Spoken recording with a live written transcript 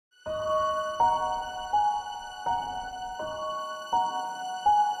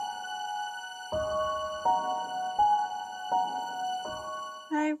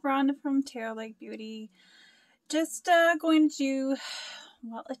Rhonda from Tarot Lake Beauty. Just going to,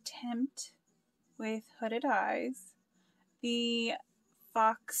 well, attempt with hooded eyes the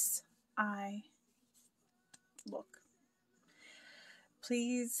Fox Eye Look.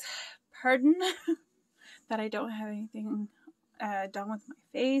 Please pardon that I don't have anything done with my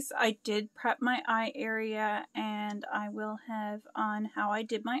face. I did prep my eye area, and I will have on how I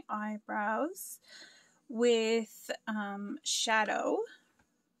did my eyebrows with shadow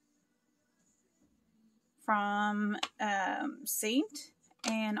from Seint,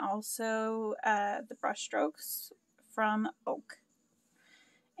 and also the brush strokes from Oak.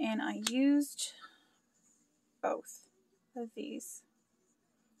 And I used both of these.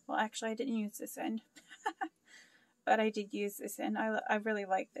 Well, actually I didn't use this end. But I did use this end. I really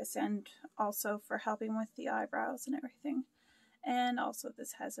like this end also for helping with the eyebrows and everything. And also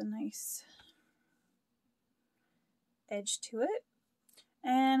this has a nice edge to it.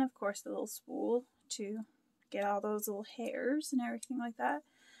 And of course the little spool to get all those little hairs and everything like that.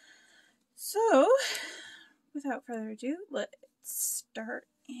 So without further ado, let's start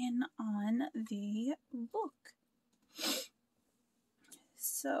in on the look.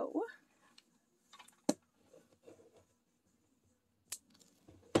 So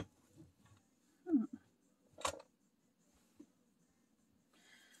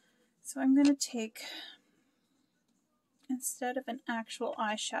I'm going to take, instead of an actual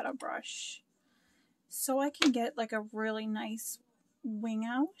eyeshadow brush, so I can get like a really nice wing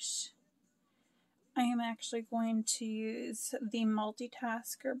out, I am actually going to use the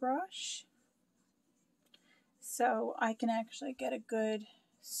multitasker brush, so I can actually get a good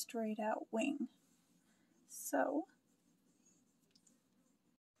straight out wing. So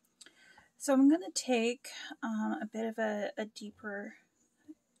I'm going to take a bit of a deeper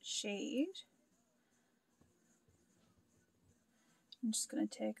shade. I'm just going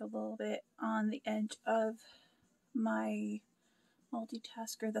to take a little bit on the edge of my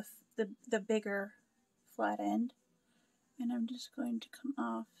multitasker, the bigger flat end, and I'm just going to come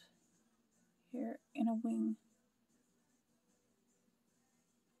off here in a wing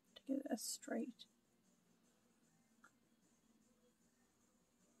to get it straight.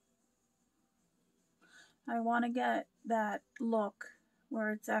 I want to get that look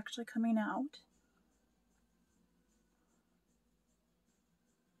where it's actually coming out.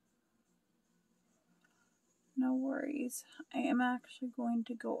 No worries. I am actually going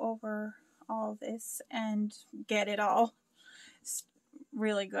to go over all this and get it all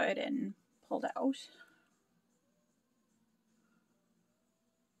really good and pulled out.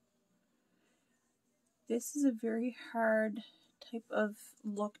 This is a very hard type of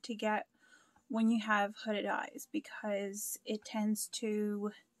look to get when you have hooded eyes, because it tends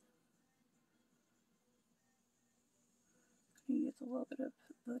to use a little bit of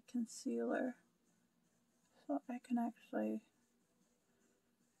the concealer so I can actually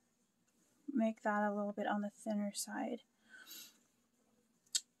make that a little bit on the thinner side.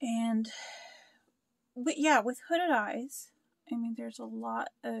 But yeah, with hooded eyes, I mean, there's a lot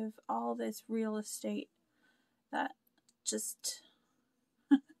of all this real estate that just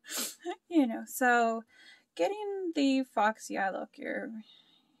you know, so getting the Foxy Eye Look, you're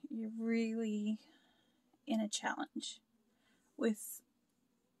really in a challenge with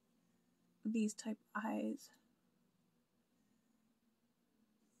these type eyes.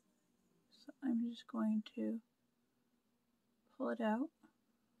 So I'm just going to pull it out,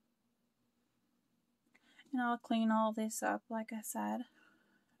 and I'll clean all this up like I said,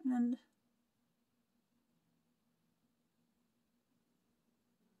 and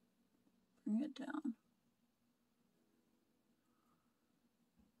bring it down.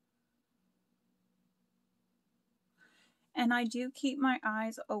 And I do keep my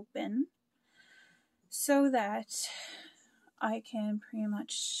eyes open so that I can pretty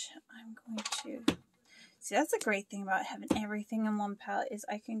much, I'm going to, see, that's a great thing about having everything in one palette, is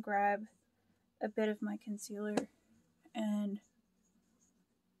I can grab a bit of my concealer, and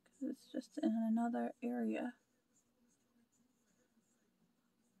because it's just in another area.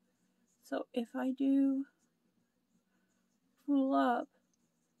 So if I do pull up,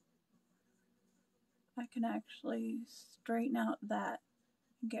 I can actually straighten out that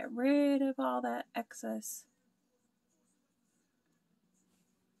and get rid of all that excess.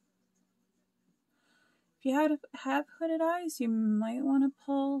 If you have hooded eyes, you might want to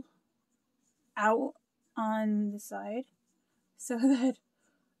pull out on the side so that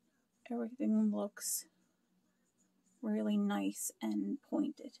everything looks really nice and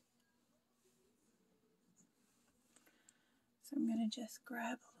pointed. So I'm going to just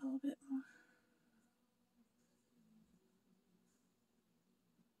grab a little bit more.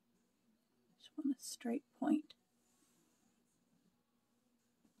 on a straight point.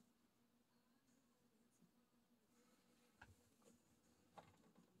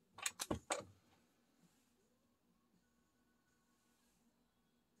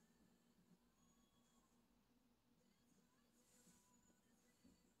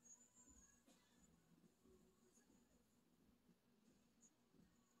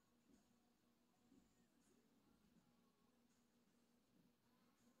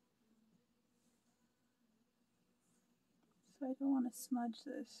 So I don't want to smudge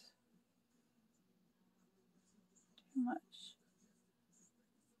this too much.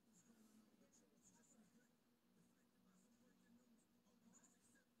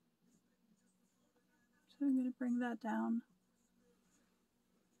 So I'm going to bring that down.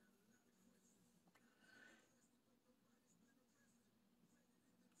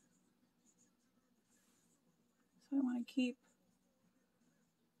 So I want to keep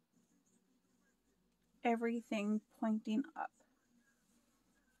everything pointing up.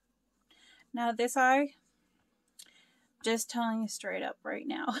 Now this eye, just telling you straight up right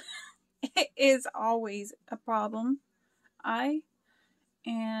now, it is always a problem eye,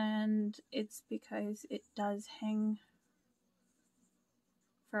 and it's because it does hang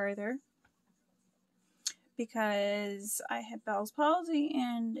further because I have Bell's palsy,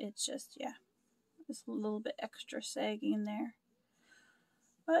 and it's just, yeah, it's a little bit extra saggy in there.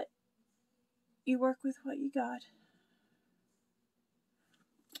 But you work with what you got.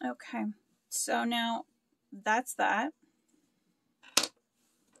 Okay, so now that's that.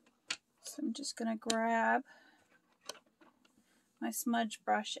 So I'm just going to grab my smudge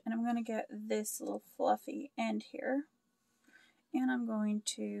brush, and I'm going to get this little fluffy end here, and I'm going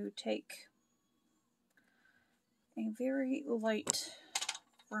to take a very light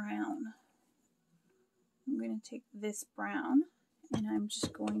brown. I'm going to take this brown, and I'm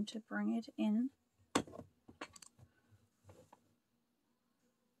just going to bring it in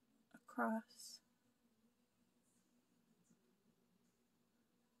across.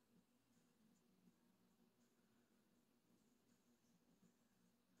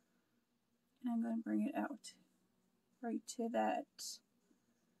 And I'm going to bring it out right to that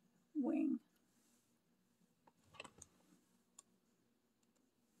wing.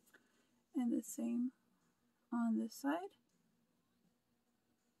 And the same on this side.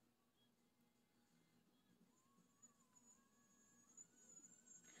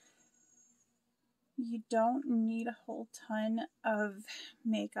 You don't need a whole ton of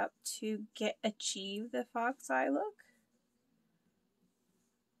makeup to achieve the Foxy Eye look.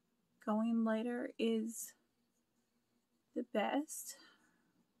 Going lighter is the best.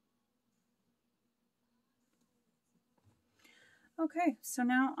 Okay, so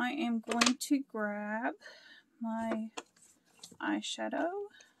now I am going to grab my eyeshadow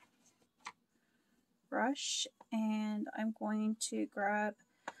brush, and I'm going to grab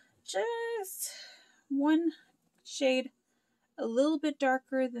just one shade a little bit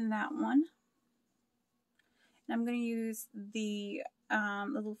darker than that one. And I'm going to use the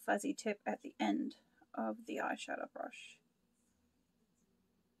little fuzzy tip at the end of the eyeshadow brush.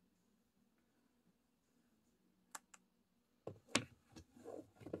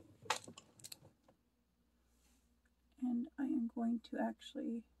 And I am going to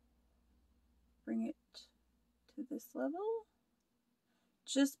actually bring it to this level,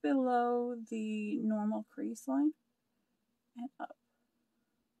 just below the normal crease line, and up.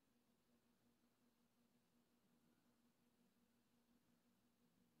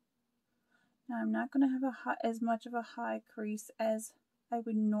 Now I'm not going to have as much of a high crease as I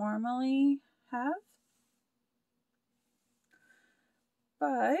would normally have,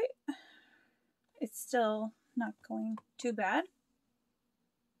 but it's still not going too bad.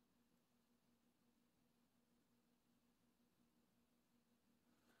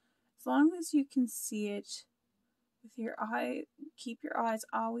 As long as you can see it with your eye, keep your eyes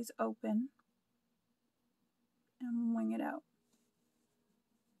always open and wing it out.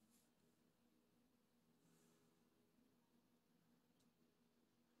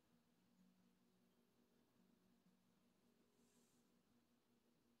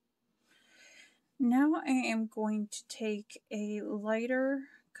 Now I am going to take a lighter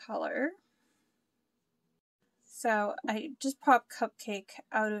color. So I just popped Cupcake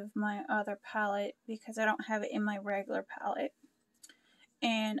out of my other palette because I don't have it in my regular palette.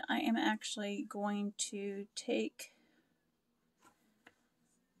 And I am actually going to take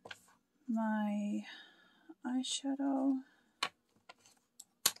my eyeshadow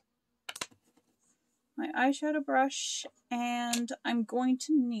brush, and I'm going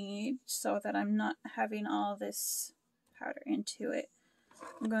to need, so that I'm not having all this powder into it,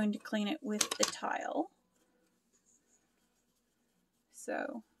 I'm going to clean it with the tile.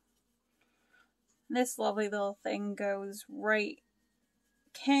 So this lovely little thing goes right,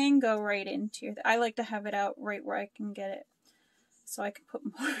 can go right into your, I like to have it out right where I can get it, so I can put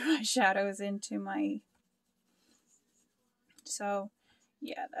more eyeshadows into my, so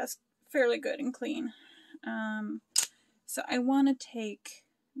yeah, that's fairly good and clean. So I want to take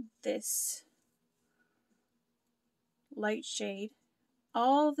this light shade.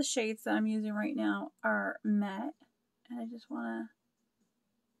 All the shades that I'm using right now are matte, and I just want to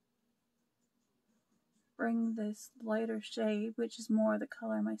bring this lighter shade, which is more the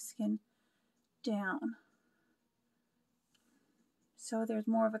color of my skin, down. So there's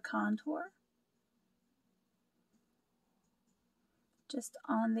more of a contour just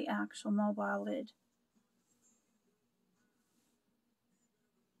on the actual mobile lid.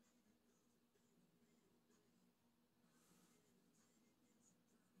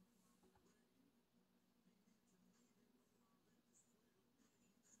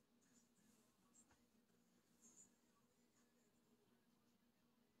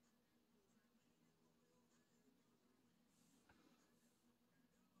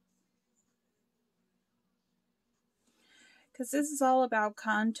 Because this is all about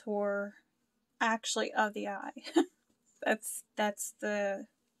contour, actually, of the eye. that's the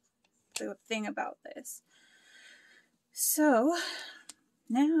thing about this. So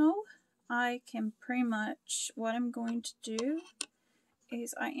now I can pretty much, what I'm going to do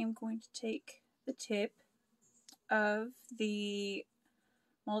is I am going to take the tip of the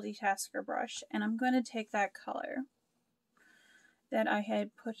multitasker brush, and I'm going to take that color that I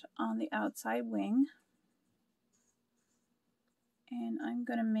had put on the outside wing, and I'm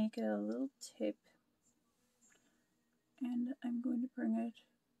going to make it a little tip, and I'm going to bring it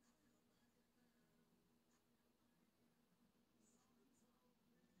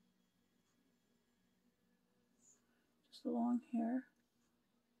just along here.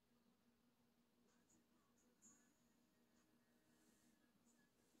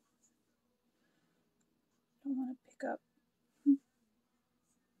 Don't want to pick up.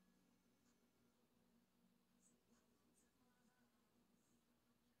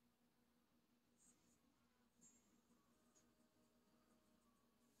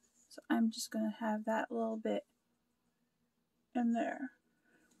 So I'm just going to have that little bit in there,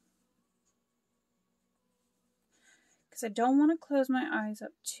 because I don't want to close my eyes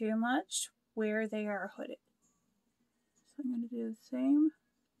up too much where they are hooded. So I'm going to do the same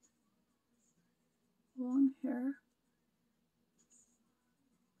along here.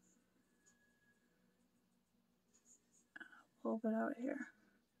 A little bit out here.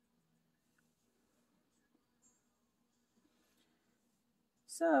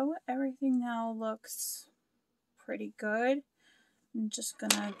 So everything now looks pretty good. I'm just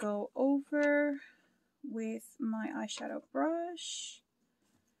gonna go over with my eyeshadow brush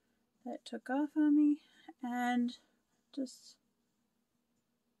that took off on me, and just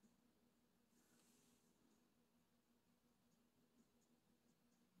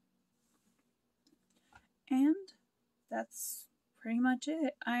and that's pretty much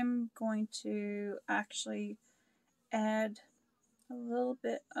it. I'm going to actually add a little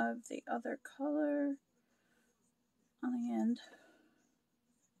bit of the other color on the end.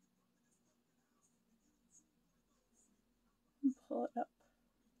 And pull it up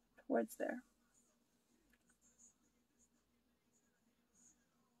towards there.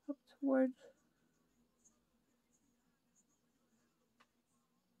 Up towards.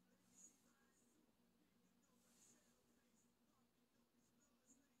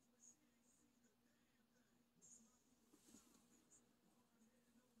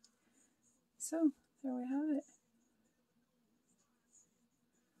 So there we have it.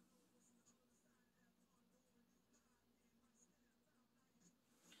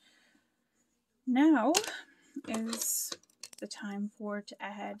 Now is the time for it to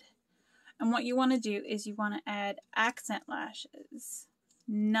add, and what you want to do is you want to add accent lashes,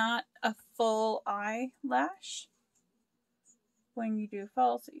 not a full eyelash when you do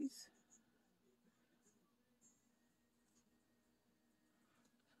falsies.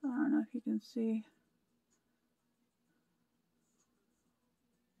 I don't know if you can see.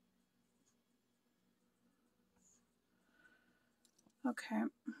 Okay.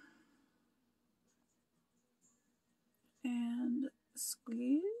 And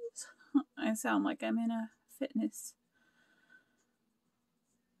squeeze. I sound like I'm in a fitness.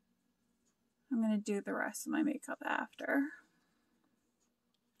 I'm going to do the rest of my makeup after.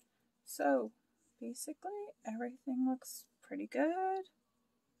 So basically everything looks pretty good.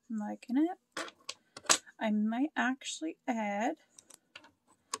 I'm liking it. I might actually add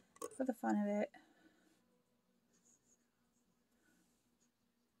for the fun of it.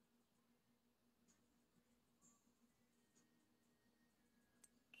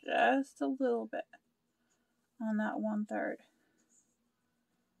 Just a little bit on that 1/3.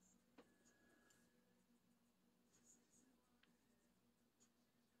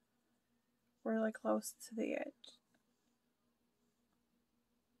 Really close to the edge.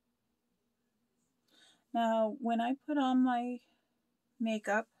 Now, when I put on my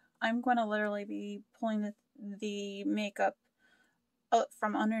makeup, I'm going to literally be pulling the makeup up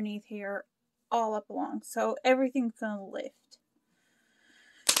from underneath here all up along. So everything's going to lift.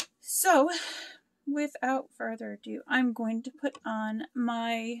 So, without further ado, I'm going to put on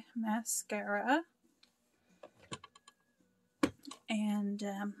my mascara. And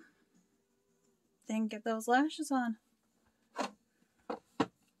then get those lashes on.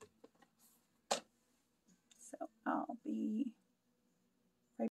 So I'll be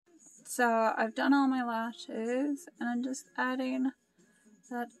right. So I've done all my lashes, and I'm just adding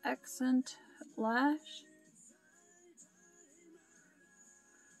that accent lash.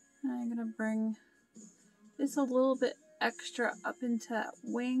 And I'm gonna bring this a little bit extra up into that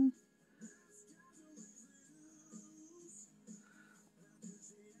wing.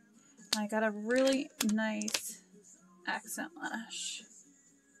 I got a really nice accent lash.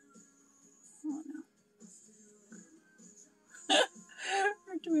 Oh no.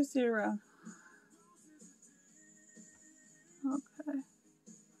 Or twist it around. Okay.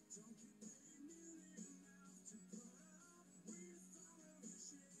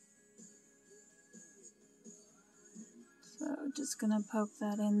 So just gonna poke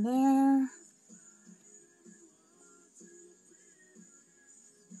that in there.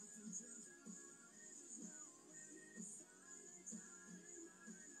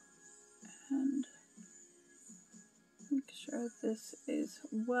 And make sure this is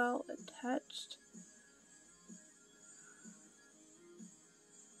well attached.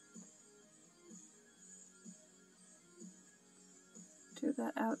 To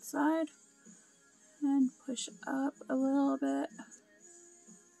that outside and push up a little bit.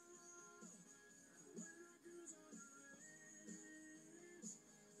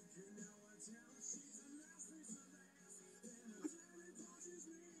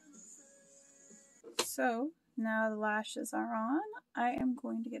 So now the lashes are on, I am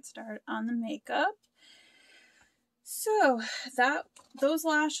going to get started on the makeup. So those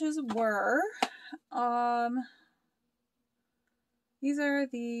lashes were these are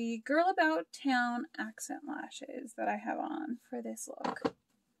the Girl About Town accent lashes that I have on for this look.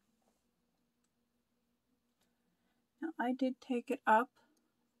 Now I did take it up,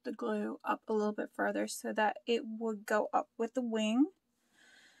 the glue up a little bit further so that it would go up with the wing.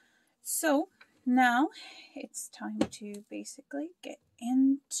 So now it's time to basically get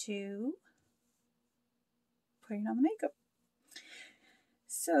into putting on the makeup.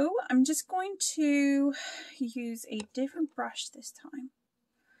 So I'm just going to use a different brush this time.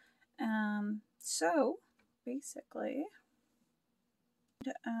 So basically,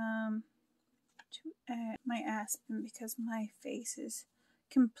 to add my Aspen because my face is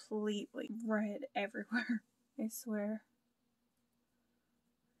completely red everywhere, I swear.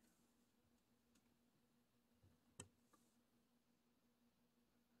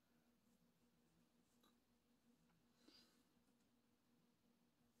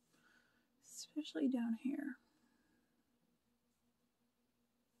 Especially down here.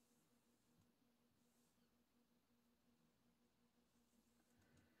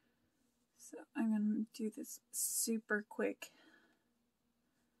 So I'm going to do this super quick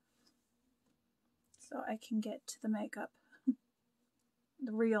so I can get to the makeup,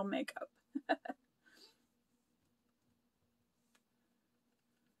 the real makeup.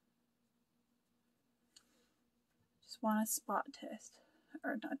 Just want to spot test,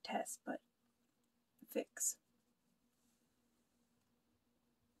 or not test, but fix.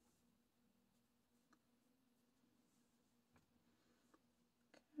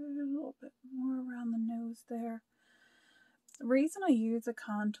 Okay, a little bit more around the nose there. The reason I use a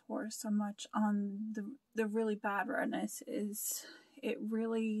contour so much on the really bad redness is it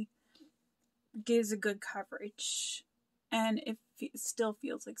really gives a good coverage and it still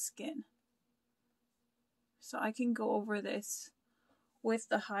feels like skin. So I can go over this with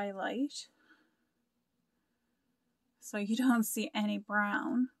the highlight so you don't see any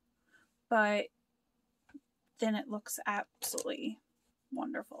brown, but then it looks absolutely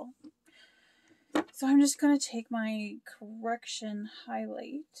wonderful. So I'm just going to take my correction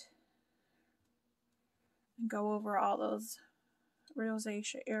highlight and go over all those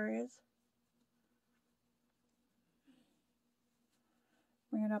rosacea areas.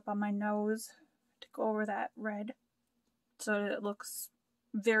 bring it up on my nose to go over that red so that it looks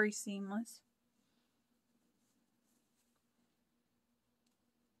very seamless.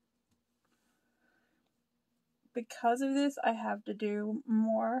 Because of this, I have to do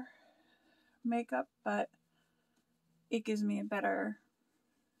more makeup, but it gives me a better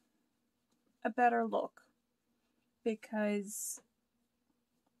look because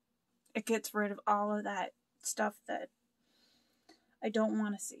it gets rid of all of that stuff that I don't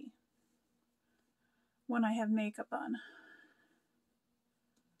want to see when I have makeup on.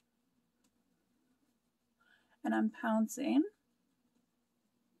 And I'm pouncing.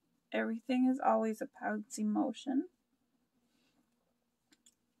 Everything is always a pouncing motion.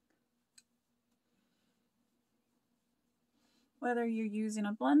 Whether you're using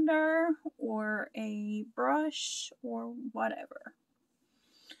a blender or a brush or whatever.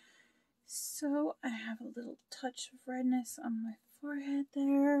 So I have a little touch of redness on my forehead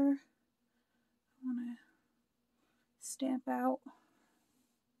there. I want to stamp out.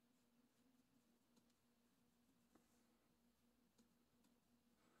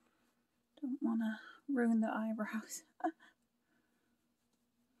 Don't want to ruin the eyebrows.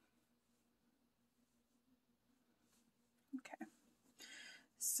 Okay.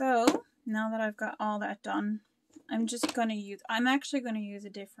 So now that I've got all that done, I'm actually going to use a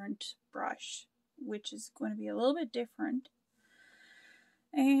different brush, which is going to be a little bit different.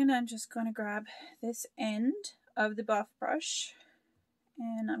 And I'm just going to grab this end of the buff brush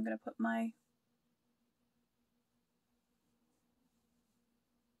and I'm going to put my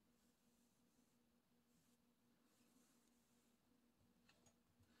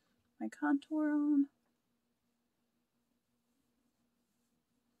contour on.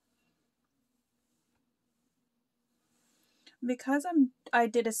 Because I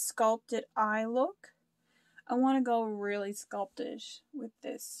did a sculpted eye look, I want to go really sculptish with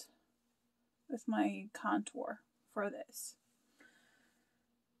this, with my contour for this.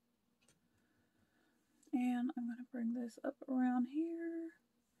 And I'm going to bring this up around here.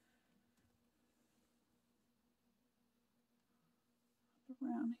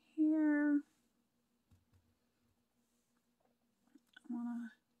 Around here. I want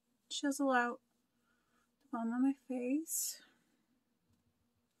to chisel out the bottom of my face.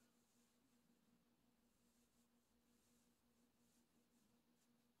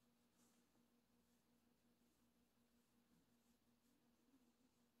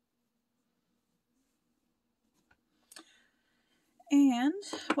 And,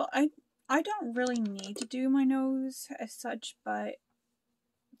 well, I don't really need to do my nose as such, but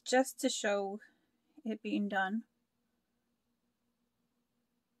just to show it being done.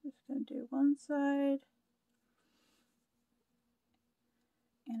 Just going to do one side.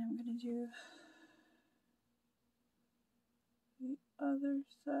 And I'm going to do the other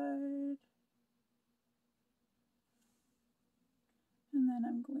side. And then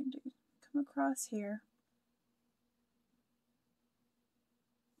I'm going to come across here.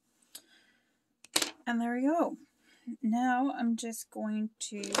 And there we go. Now I'm just going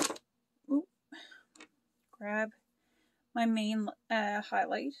to grab my main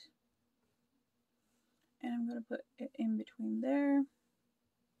highlight. And I'm going to put it in between there.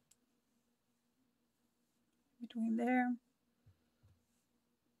 Between there.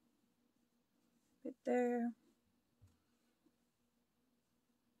 Bit there.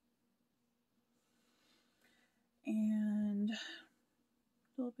 And a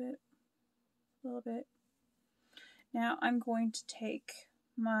little bit. A little bit. Now I'm going to take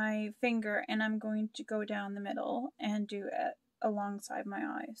my finger and I'm going to go down the middle and do it alongside my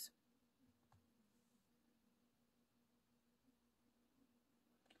eyes.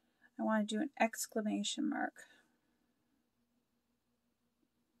 I want to do an exclamation mark.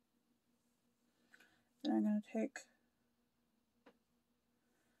 Then I'm going to take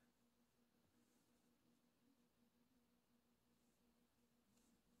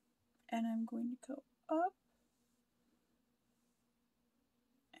and I'm going to go up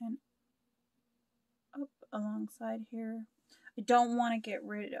and up alongside here. I don't want to get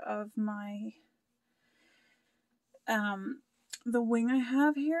rid of my the wing I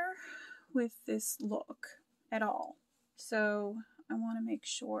have here with this look at all. So I want to make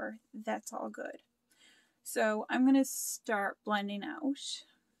sure that's all good. So I'm going to start blending out.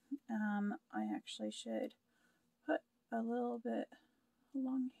 I actually should put a little bit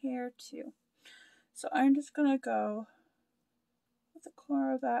along here too. So I'm just going to go with the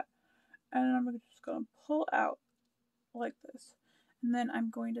corner of that and I'm just going to pull out like this. And then I'm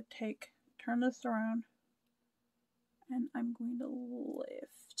going to turn this around and I'm going to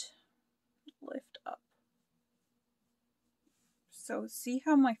lift up. So see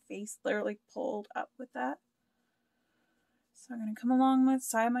how my face literally pulled up with that? So I'm going to come along the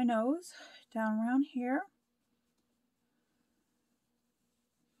side of my nose, down around here.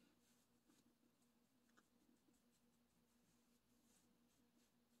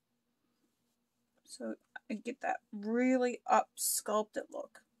 So I get that really up sculpted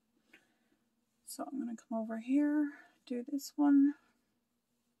look. So I'm going to come over here, do this one.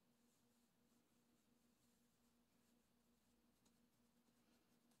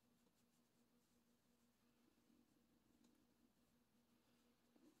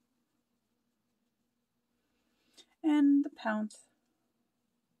 And the pounce.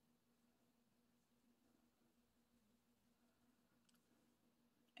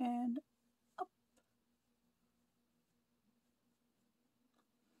 And up.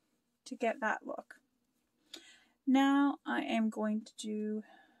 To get that look. Now I am going to do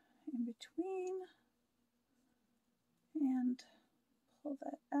in between and pull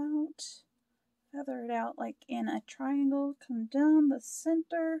that out. Feather it out like in a triangle. Come down the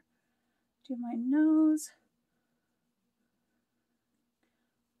center. Do my nose.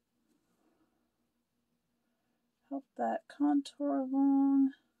 Help that contour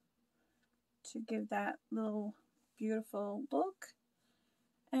along to give that little beautiful look.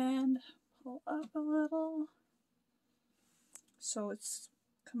 And pull up a little so it's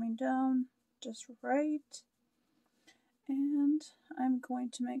coming down just right. And I'm going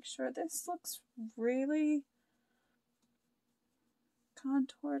to make sure this looks really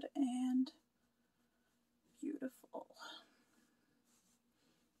contoured and beautiful.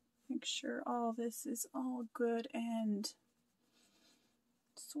 Make sure all this is all good and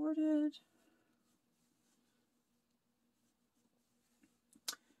sorted.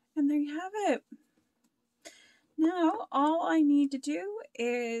 And there you have it. Now all I need to do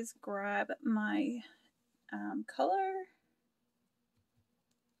is grab my color,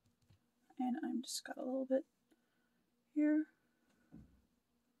 and I'm just got a little bit here.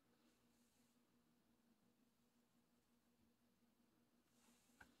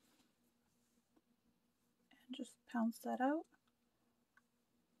 And just pounce that out.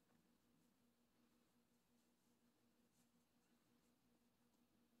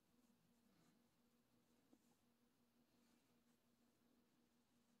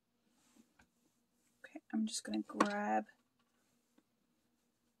 Okay, I'm just going to grab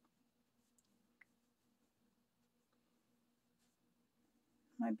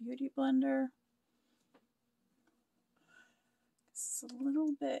my beauty blender. It's a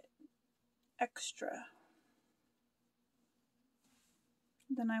little bit extra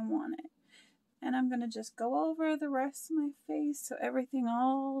than I want it. And I'm going to just go over the rest of my face so everything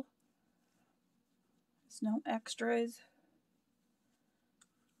all, there's no extras.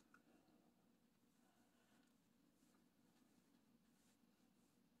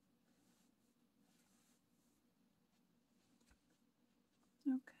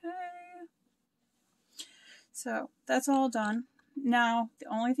 Okay. So that's all done. Now, the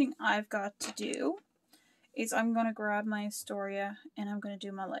only thing I've got to do is I'm going to grab my Astoria and I'm going to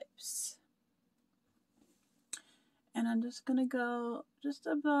do my lips. And I'm just going to go just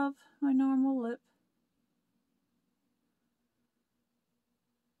above my normal lip.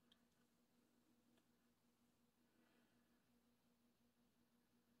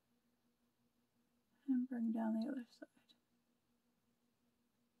 And bring down the other side.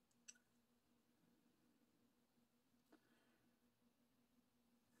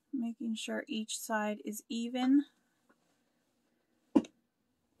 Making sure each side is even.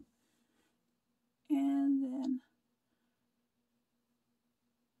 And then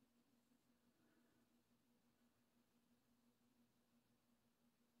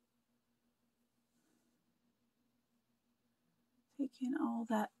taking all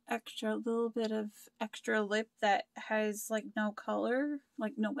that extra, little bit of extra lip that has like no color,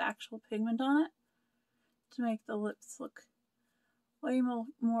 like no actual pigment on it, to make the lips look way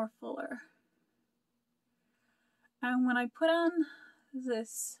more fuller. And when I put on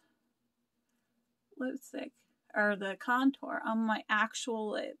this lipstick, or the contour on my actual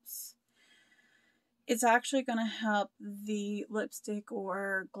lips, it's actually going to help the lipstick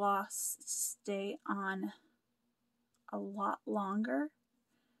or gloss stay on a lot longer,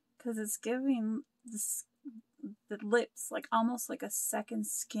 because it's giving the lips like almost like a second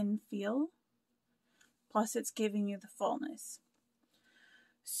skin feel, plus it's giving you the fullness.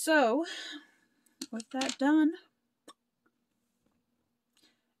 So with that done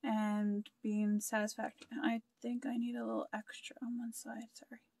and being satisfactory, I think I need a little extra on one side,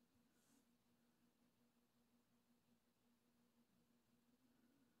 sorry.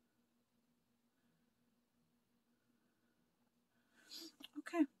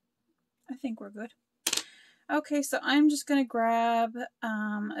 think we're good. Okay, so I'm just going to grab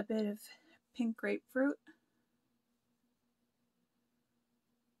a bit of pink grapefruit.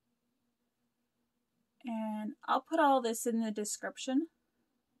 And I'll put all this in the description.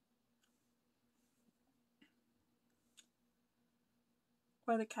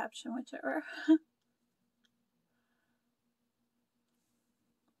 Or the caption, whichever.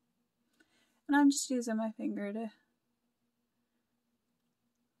 And I'm just using my finger to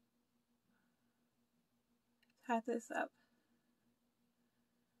pat this up.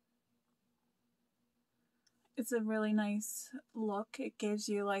 It's a really nice look. It gives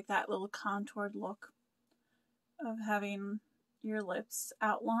you like that little contoured look of having your lips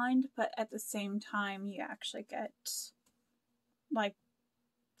outlined, but at the same time you actually get like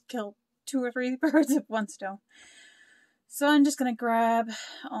kill 2 or 3 birds with one stone. So I'm just going to grab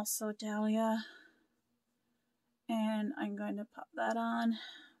also Dahlia, and I'm going to pop that on.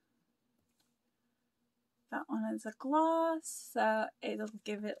 That one is a gloss, so it'll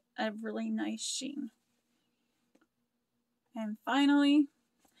give it a really nice sheen. And finally,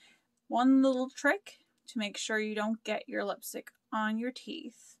 one little trick to make sure you don't get your lipstick on your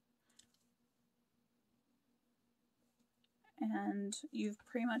teeth. And you've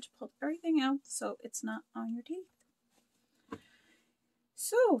pretty much pulled everything out so it's not on your teeth.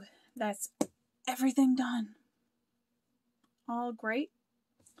 So that's everything done. All great.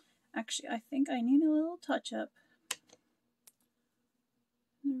 Actually, I think I need a little touch up.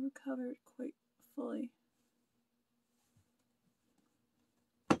 Never covered quite fully.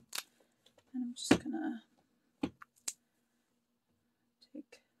 And I'm just gonna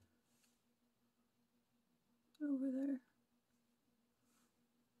take over there.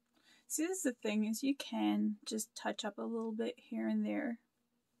 See, this is the thing, is you can just touch up a little bit here and there.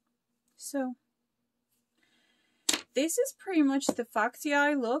 So this is pretty much the Foxy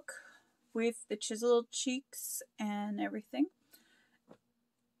Eye look with the chiseled cheeks and everything.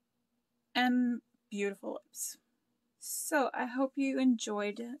 And beautiful lips. So I hope you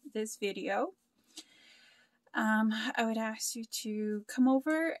enjoyed this video. I would ask you to come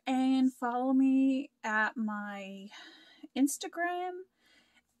over and follow me at my Instagram.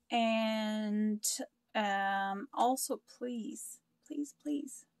 And also please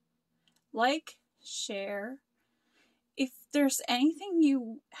like, share. If there's anything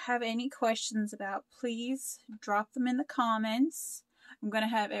you have any questions about, please drop them in the comments. I'm going to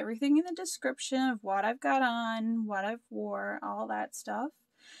have everything in the description of what I've got on, what I've wore, all that stuff.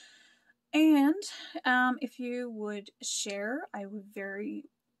 And if you would share, I would very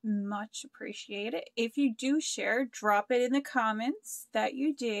much appreciate it. If you do share, drop it in the comments that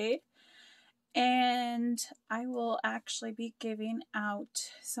you did. And I will actually be giving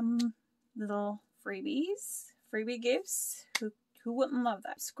out some little freebie gifts. Who wouldn't love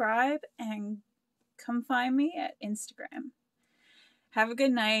that? Subscribe and come find me at Instagram. Have a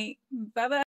good night. Bye-bye.